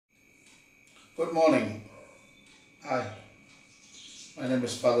Good morning. Hi, my name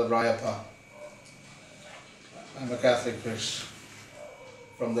is Father Rayappa. I'm a Catholic priest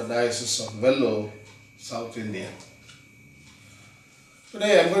from the Diocese of Vellore, South India.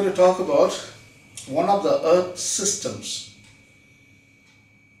 Today I'm going to talk about one of the earth systems.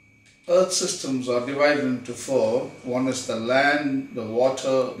 Earth systems are divided into four. One is the land, the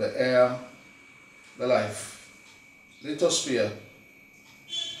water, the air, the life. Lithosphere,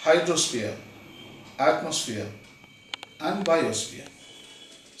 hydrosphere, atmosphere, and biosphere.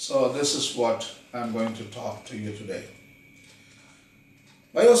 So this is what I'm going to talk to you today.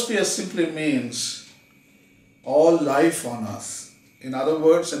 Biosphere simply means all life on earth. In other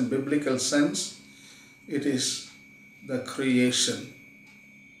words, in biblical sense, it is the creation.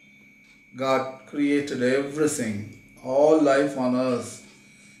 God created everything. All life on earth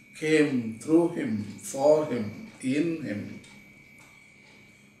came through Him, for Him, in Him.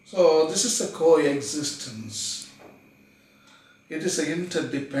 So this is a coexistence. It is an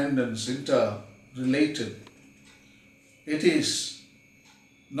interdependence, interrelated. It is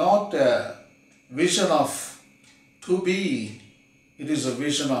not a vision of to be, it is a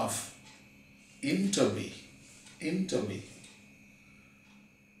vision of interbe. Interbe.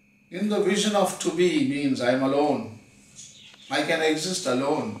 In the vision of to be means I am alone. I can exist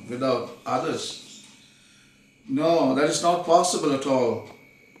alone without others. No, that is not possible at all.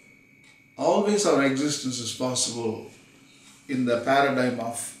 Always our existence is possible in the paradigm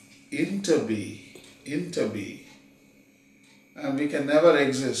of interbe. And we can never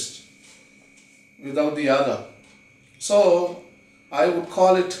exist without the other. So I would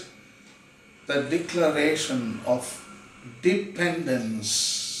call it the declaration of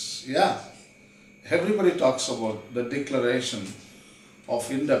dependence. Yeah, everybody talks about the declaration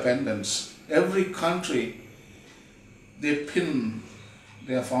of independence. Every country, they pin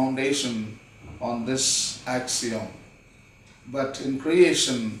their foundation on this axiom. But in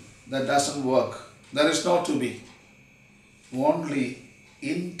creation, that doesn't work. There is no to be, only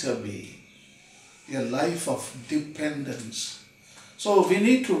interbe, a life of dependence. So we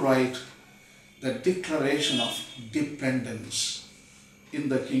need to write the declaration of dependence in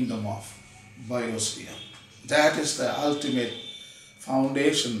the kingdom of Biosphere. That is the ultimate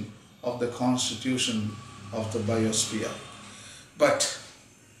foundation of the constitution of the Biosphere. But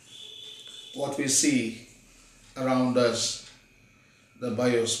what we see around us, the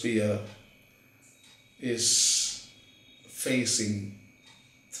Biosphere is facing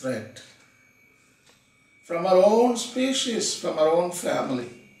threat from our own species, from our own family.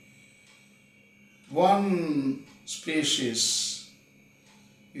 One species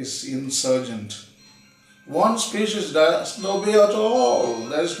is insurgent. One species does no obey at all.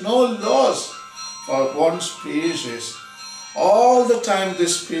 There is no loss for one species. All the time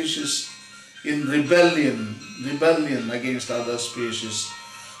this species in rebellion against other species.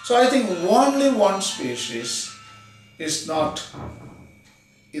 So I think only one species is not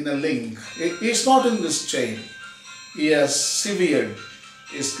in a link. He is not in this chain. He has severed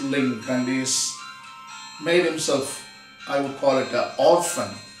his link and he has made himself, I would call it, an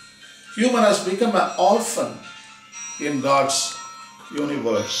orphan. Human has become an orphan in God's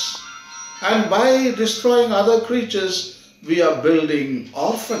universe. And by destroying other creatures, we are building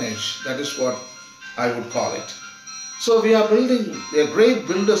orphanage. That is what I would call it. So we are building, we are great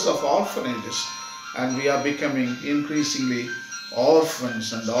builders of orphanages, and we are becoming increasingly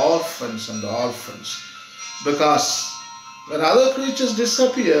orphans and orphans and orphans. Because when other creatures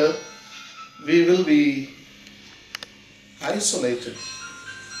disappear, we will be isolated.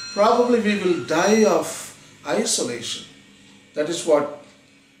 Probably we will die of isolation. That is what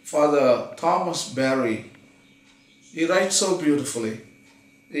Father Thomas Berry, he writes so beautifully.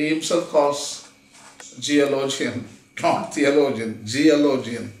 He himself calls geologian, not theologian,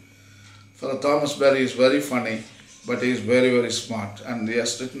 geologian. Father Thomas Berry is very funny, but he is very, very smart. And he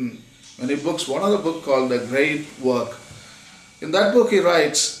has written many books. One other book called The Great Work. In that book he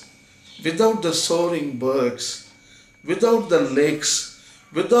writes, without the soaring birds, without the lakes,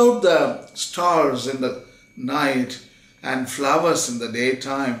 without the stars in the night and flowers in the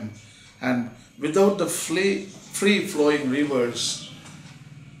daytime, and without the free-flowing rivers,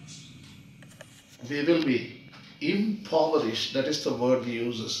 we will be impoverished. That is the word he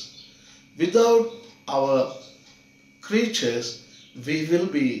uses. Without our creatures, we will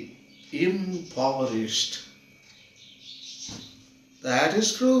be impoverished. That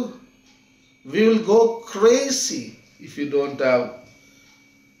is true. We will go crazy if you don't have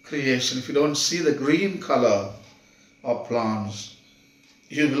creation. If you don't see the green color of plants,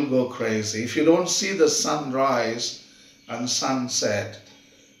 you will go crazy. If you don't see the sunrise and sunset,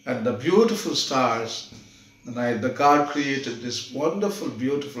 and the beautiful stars. The night, the God created this wonderful,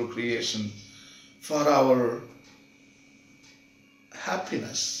 beautiful creation for our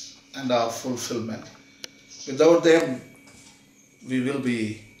happiness and our fulfillment. Without them, we will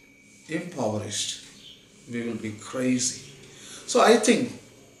be impoverished. We will be crazy. So I think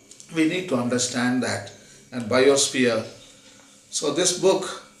we need to understand that. And Biosphere. So this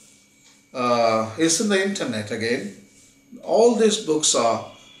book is in the internet again. All these books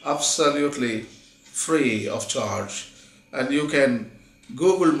are absolutely free of charge. And you can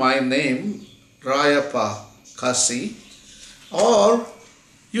Google my name, Rayappa Kasi, or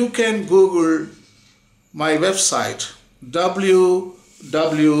you can Google my website,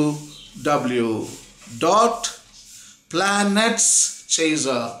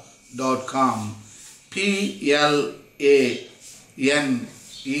 www.planetschaser.com.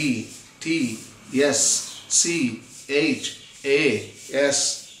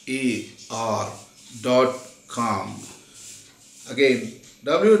 Again,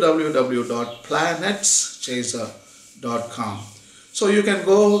 www.planetschaser.com. So you can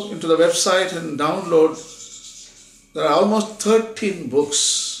go into the website and download. There are almost 13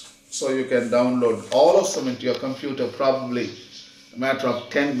 books. So you can download all of them into your computer, probably a matter of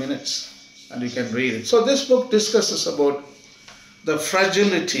 10 minutes, and you can read it. So this book discusses about the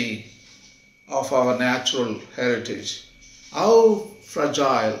fragility of our natural heritage. How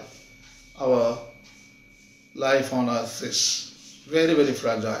fragile our life on earth is. Very, very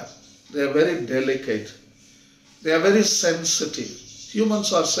fragile. They are very delicate. They are very sensitive.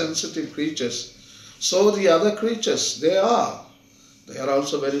 Humans are sensitive creatures. So the other creatures, they are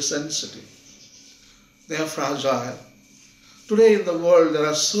also very sensitive. They are fragile. Today in the world, there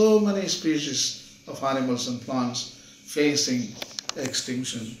are so many species of animals and plants facing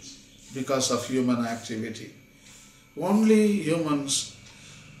extinction because of human activity. Only humans,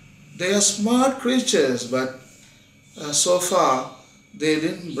 they are smart creatures, but so far they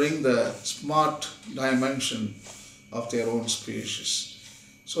didn't bring the smart dimension of their own species.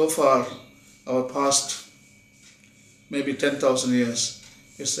 So far, our past maybe 10,000 years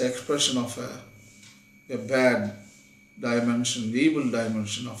is the expression of a bad dimension, evil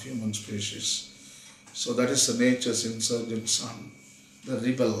dimension of human species. So that is the nature's insurgent son, the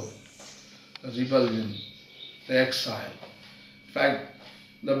rebel, the rebellion, the exile. In fact,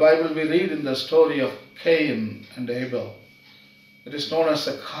 the Bible we read in the story of Cain and Abel. It is known as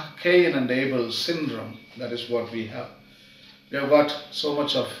the Cain and Abel syndrome. That is what we have. We have got so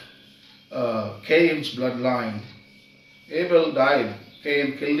much of Cain's bloodline. Abel died,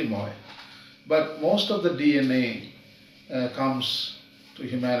 Cain killed him away. But most of the DNA comes to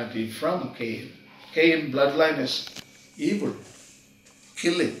humanity from Cain. Cain bloodline is evil,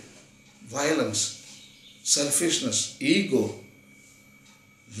 killing, violence, selfishness, ego,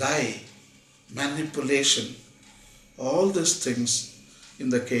 lie, manipulation, all these things in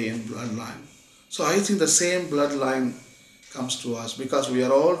the Cain bloodline. So I think the same bloodline comes to us because we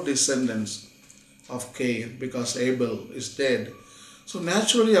are all descendants of Cain, because Abel is dead. So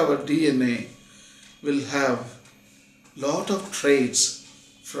naturally our DNA will have lot of traits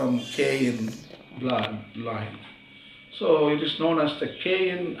from Cain bloodline. So it is known as the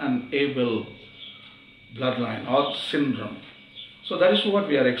Cain and Abel bloodline or syndrome. So that is what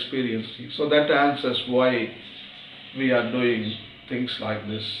we are experiencing. So that answers why we are doing things like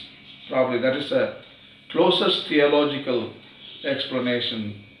this. Probably that is the closest theological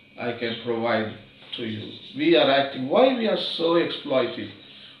explanation I can provide to you. We are acting, why we are so exploitive?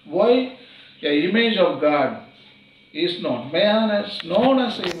 Why the image of God is known? Man is known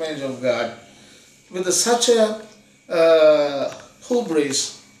as the image of God with such a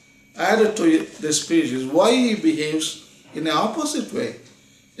hubris added to this species. Why he behaves in the opposite way?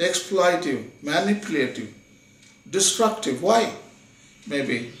 Exploitive, manipulative, destructive. Why?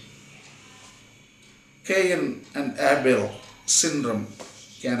 Maybe Cain and Abel syndrome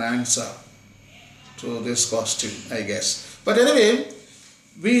can answer to this question, I guess. But anyway,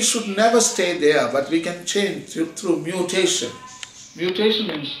 we should never stay there, but we can change through mutation. Mutation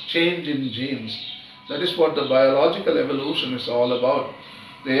means change in genes. That is what the biological evolution is all about.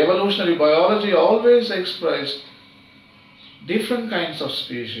 The evolutionary biology always expressed different kinds of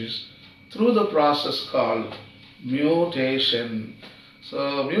species through the process called mutation.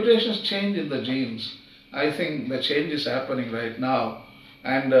 So mutation is change in the genes. I think the change is happening right now,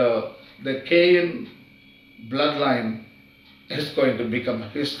 and the Cain bloodline is going to become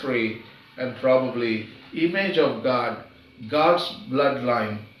history, and probably image of God, God's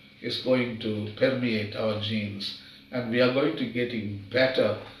bloodline is going to permeate our genes, and we are going to getting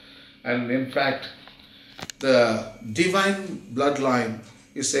better. And in fact, the divine bloodline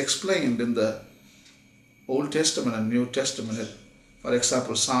is explained in the Old Testament and New Testament. For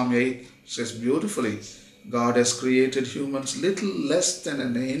example, Psalm 8 says beautifully, God has created humans little less than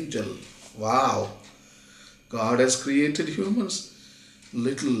an angel. Wow! God has created humans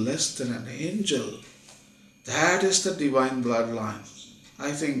little less than an angel. That is the divine bloodline.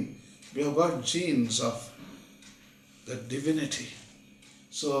 I think we have got genes of the divinity.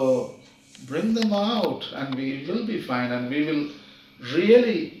 So bring them out and we will be fine, and we will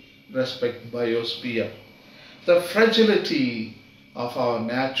really respect biosphere. The fragility of our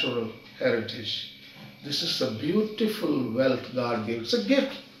natural heritage. This is a beautiful wealth God gives. It's a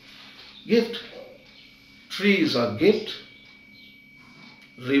gift. Gift. Trees are gift.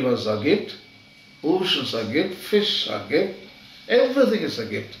 Rivers are gift. Oceans are gift. Fish are gift. Everything is a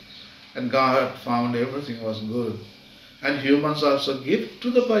gift. And God found everything was good. And humans also give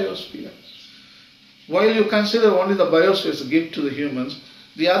to the biosphere. While you consider only the biosphere as a gift to the humans,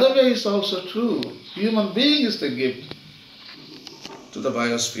 the other way is also true. Human being is the gift to the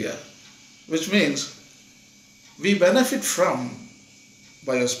biosphere, which means we benefit from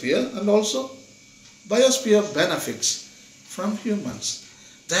biosphere and also biosphere benefits from humans.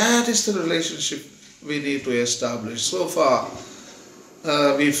 That is the relationship we need to establish. So far,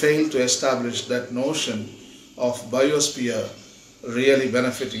 we failed to establish that notion of biosphere really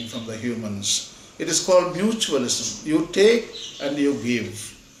benefiting from the humans. It is called mutualism. You take and you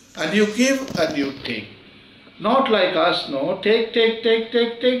give. And you give and you take. Not like us, no. Take.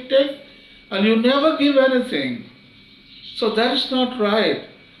 And you never give anything. So that is not right.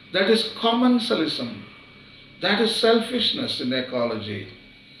 That is commensalism. That is selfishness in ecology.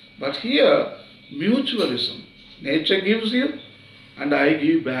 But here, mutualism. Nature gives you and I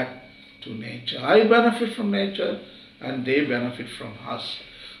give back to nature. I benefit from nature and they benefit from us.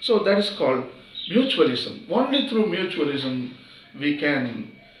 So that is called mutualism. Only through mutualism we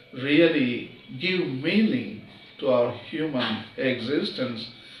can really give meaning to our human existence.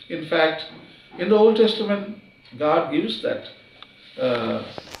 In fact, in the Old Testament, God gives that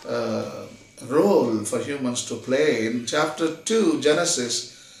role for humans to play. In chapter 2,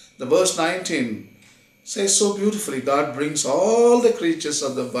 Genesis, the verse 19 says so beautifully, God brings all the creatures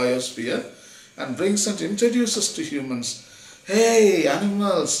of the biosphere and brings and introduces to humans. Hey,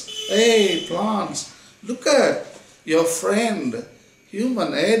 animals, hey, plants, look at your friend,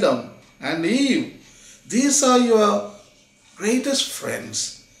 human Adam and Eve. These are your greatest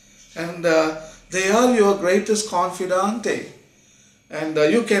friends, and they are your greatest confidante. And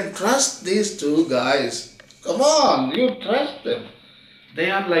you can trust these two guys. Come on, you trust them. They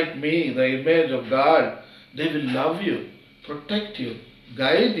are like me, the image of God. They will love you, protect you,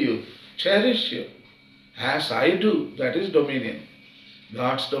 guide you, cherish you, as I do. That is dominion.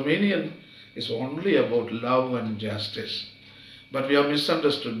 God's dominion is only about love and justice. But we have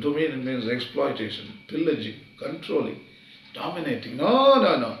misunderstood. Dominion means exploitation, pillaging, controlling, dominating.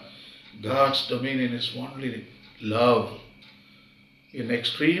 No. God's dominion is only love, in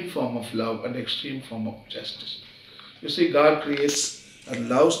extreme form of love and extreme form of justice. You see, God creates and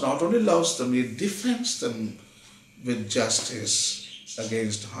loves, not only loves them, He defends them with justice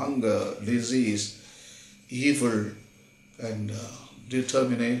against hunger, disease, evil, and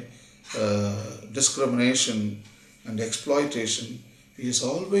discrimination and exploitation. He is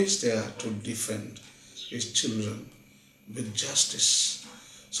always there to defend His children with justice.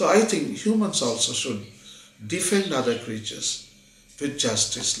 So I think humans also should defend other creatures with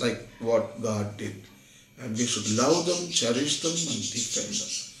justice, like what God did. And we should love them, cherish them, and defend them.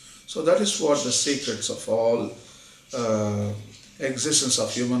 So that is what the secrets of all existence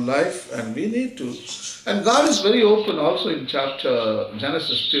of human life, and we need to. And God is very open also in chapter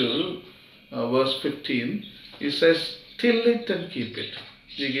Genesis 2, verse 15. He says, till it and keep it.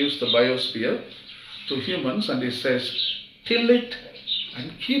 He gives the biosphere to humans and He says, till it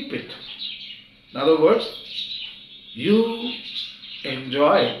and keep it. In other words, you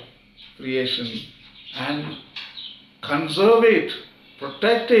enjoy creation and conserve it,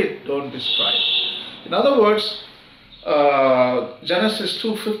 protect it, don't destroy it. In other words, Genesis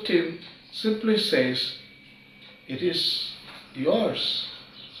 2:15 simply says, it is yours.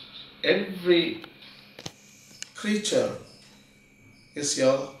 Every creature is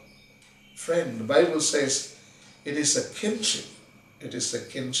your friend. The Bible says it is a kinship. It is a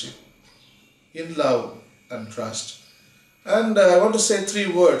kinship in love and trust. And I want to say 3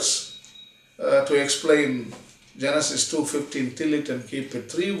 words to explain Genesis 2:15, till it and keep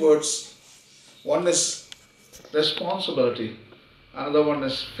it. 3 words. One is responsibility. Another one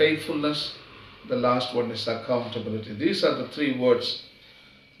is faithfulness. The last one is accountability. These are the 3 words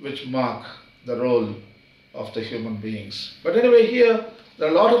which mark the role of the human beings. But anyway, here There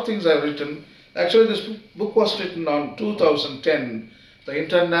are a lot of things I've written. Actually, this book was written on 2010, the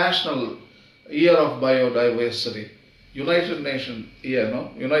International Year of Biodiversity. United Nations Year, no?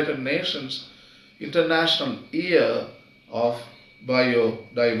 United Nations International Year of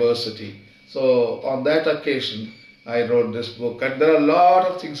Biodiversity. So on that occasion, I wrote this book, and there are a lot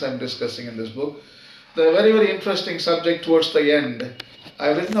of things I'm discussing in this book. The very, very interesting subject towards the end,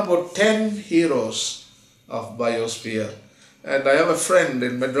 I've written about 10 heroes of Biosphere. And I have a friend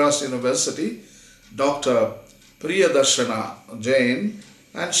in Madras University, Dr. Priyadarshana Jain,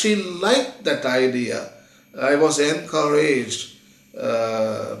 and she liked that idea. I was encouraged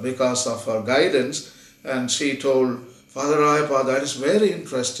because of her guidance, and she told Father Rayappa, that is very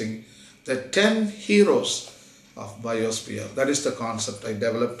interesting, the 10 heroes of Biosphere. That is the concept I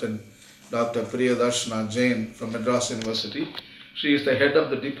developed in Dr. Priyadarshana Jain from Madras University. She is the head of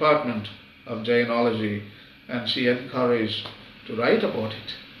the department of Jainology, and she encouraged to write about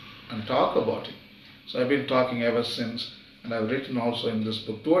it and talk about it. So I've been talking ever since, and I've written also in this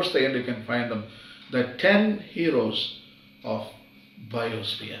book. Towards the end you can find them, the 10 heroes of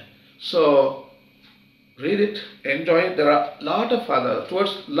Biosphere. So read it, enjoy it. There are a lot of other,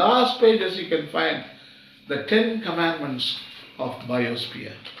 towards last pages you can find the 10 commandments of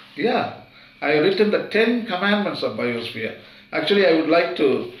Biosphere. Yeah, I have written the 10 commandments of Biosphere. Actually, I would like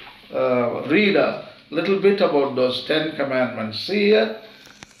to read a little bit about those 10 commandments. See here,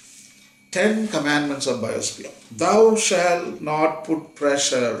 10 commandments of Biosphere. Thou shalt not put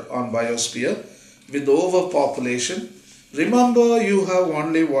pressure on Biosphere with overpopulation. Remember, you have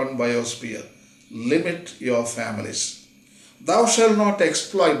only one Biosphere. Limit your families. Thou shalt not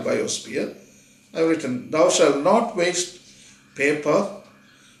exploit Biosphere. I have written, thou shalt not waste paper.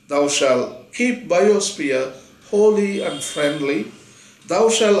 Thou shalt keep Biosphere holy and friendly. Thou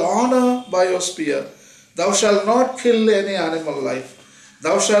shalt honor Biosphere. Thou shalt not kill any animal life.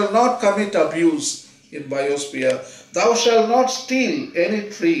 Thou shalt not commit abuse in Biosphere. Thou shalt not steal any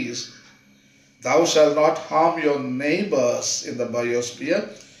trees. Thou shalt not harm your neighbors in the Biosphere.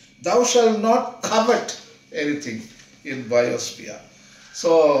 Thou shalt not covet anything in Biosphere.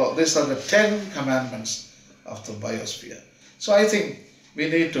 So these are the 10 commandments of the Biosphere. So I think we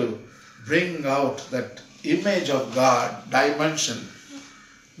need to bring out that image of God dimension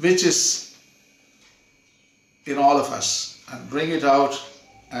which is in all of us, and bring it out,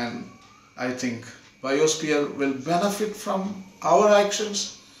 and I think Biosphere will benefit from our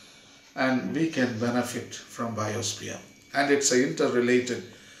actions, and we can benefit from Biosphere. And it's interrelated,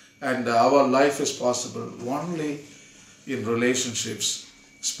 and our life is possible only in relationships,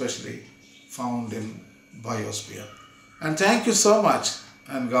 especially found in Biosphere. And thank you so much,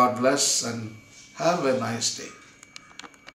 and God bless, and have a nice day.